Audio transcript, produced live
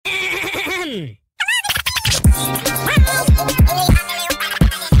'Cause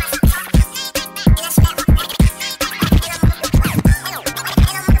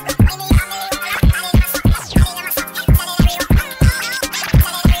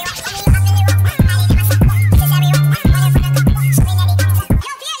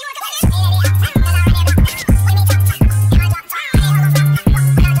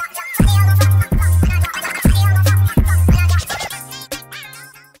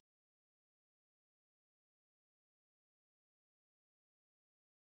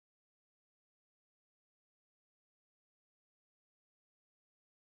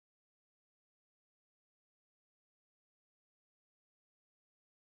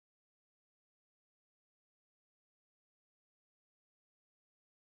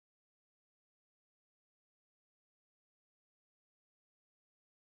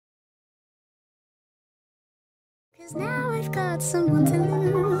now I've got someone to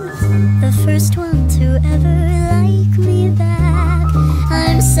lose, the first one to ever like me back.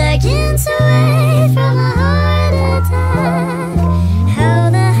 I'm seconds away from a heart attack.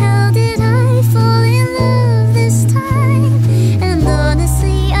 How the hell did I fall in love this time? And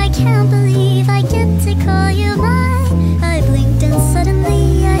honestly, I can't believe I get to call you mine. I blinked and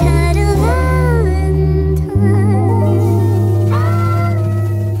suddenly I had a Valentine.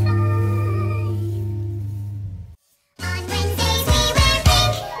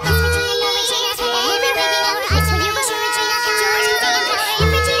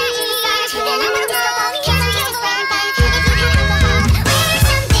 Yeah.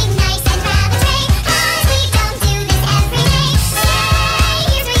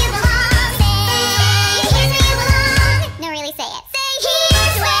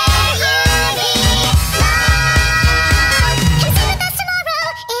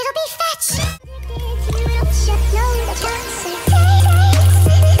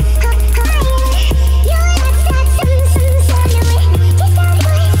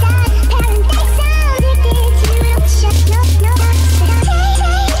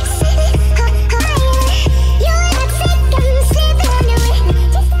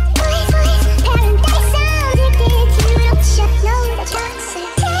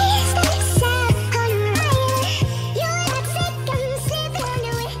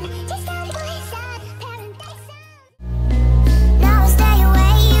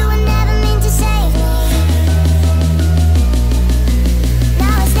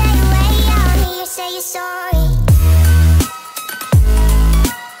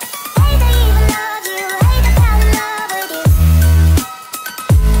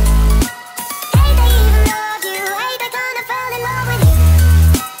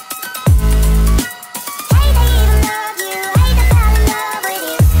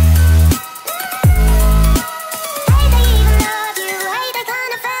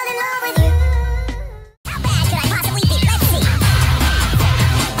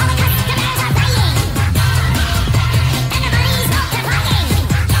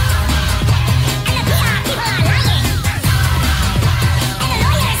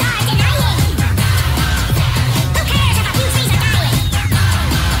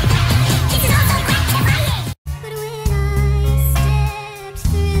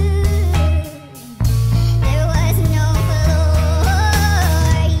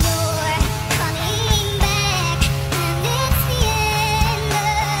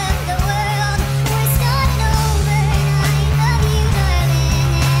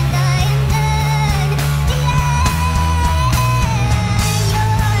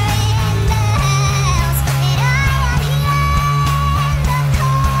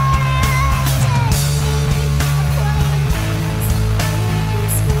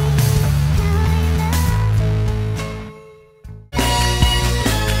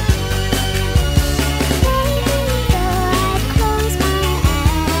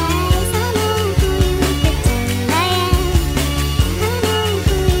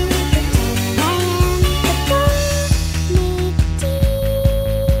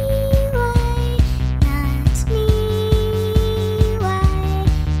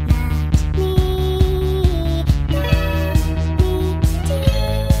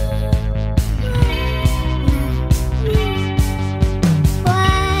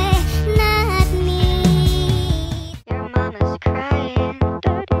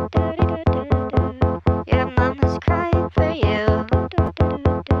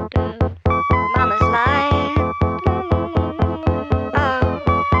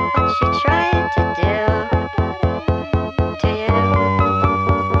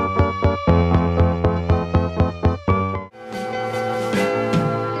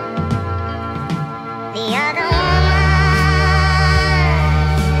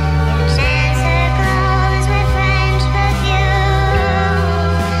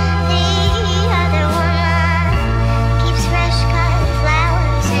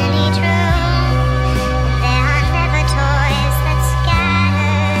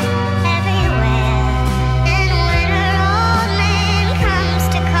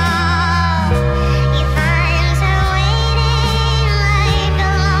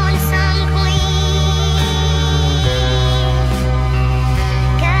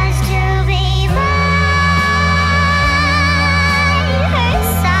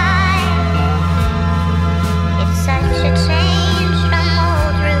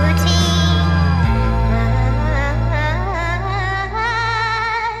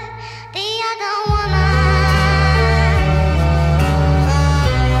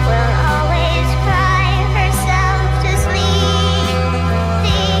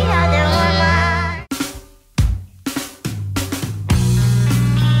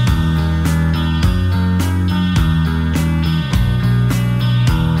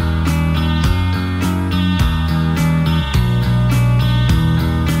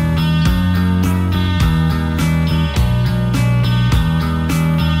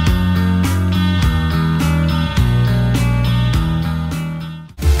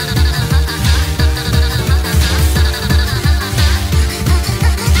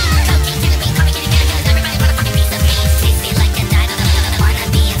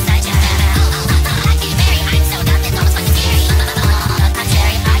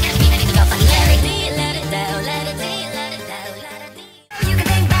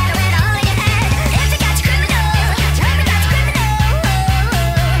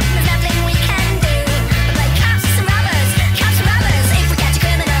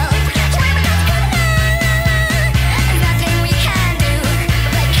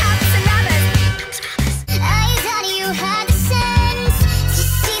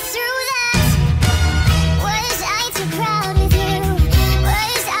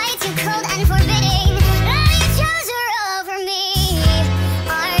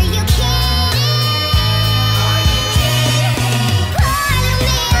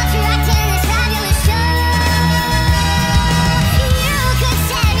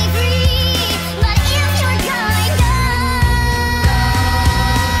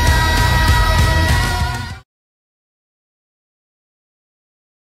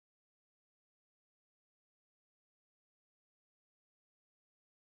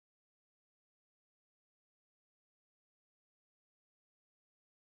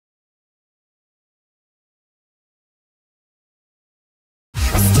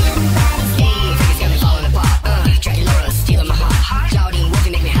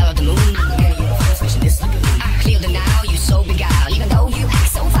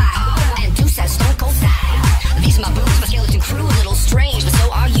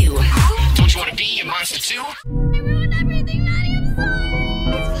 miss you. I ruined everything, Maddie. I'm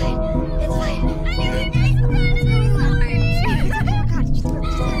sorry. It's fine. It's fine. I didn't think so bad. It's really sorry. God, you threw it.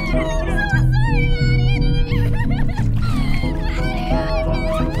 I'm sorry,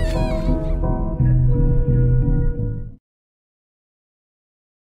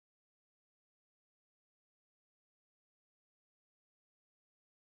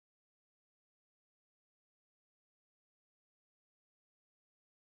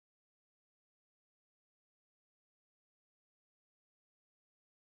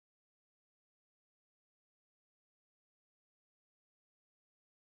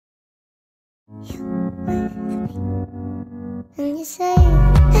 And you say,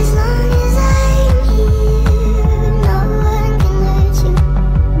 as long as I'm here, no one can hurt you.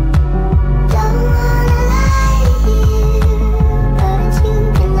 Don't wanna lie here, but you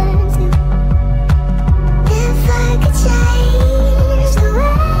can learn to. If I could change the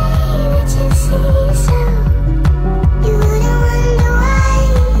way that you see yourself, you wouldn't wonder why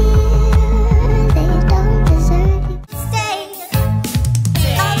here they don't deserve you. Stay.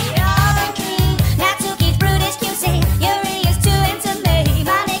 Natsuki's brutish QC, Yuri is too into me.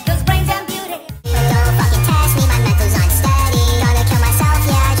 My Nico's brains and beauty. But don't fucking test me, my mental's unsteady. Gonna kill myself,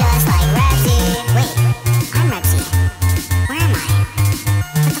 yeah, just like Repsy. Wait, I'm Repsy. Where am I?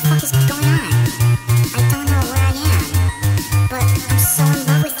 What the fuck is going on? I don't know where I am, but I'm so in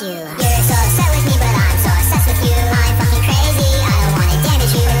love with you. You're so upset with me, but I'm so obsessed with you. I'm fucking crazy, I don't wanna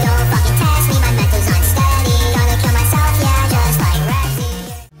damage you. Don't fucking test me, my mental's unsteady. Gonna kill myself, yeah, just like Repsy.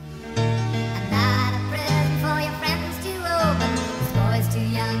 I'm not a present for your friends to open. This boy's too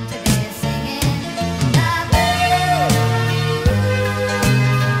young to be singing. Love you.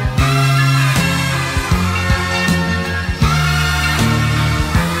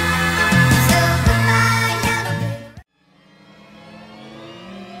 So goodbye, yellow brick.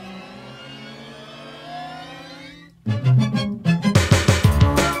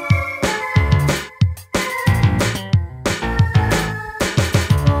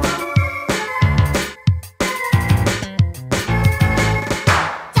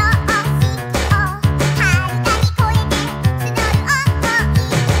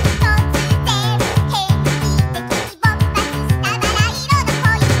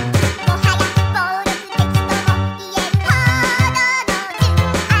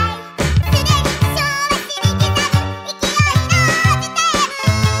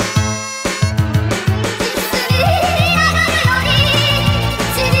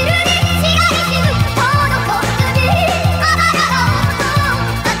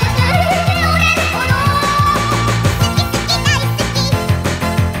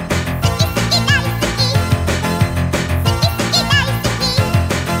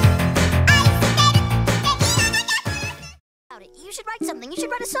 You should write something. You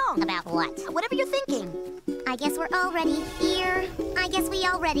should write a song. About what? Whatever you're thinking. I guess we're already here. I guess we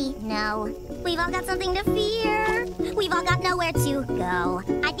already know. We've all got something to fear. We've all got nowhere to go.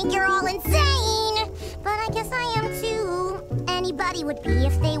 I think you're all insane, but I guess I am too. Anybody would be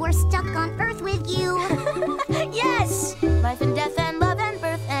if they were stuck on Earth with you. Yes! Life and death and love and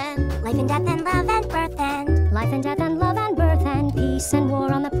birth and life and death and love and birth and Life and death and love and birth and peace and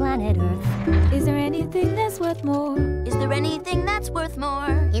war on the planet Earth. Is there anything that's worth more? Is there anything that's worth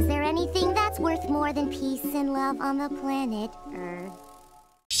more? Is there anything that's worth more than peace and love on the planet Earth?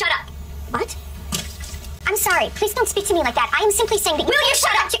 Shut up! What? I'm sorry, please don't speak to me like that. I am simply saying that— Will you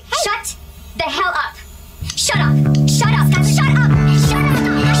shut up? Shut the hell up! Shut up!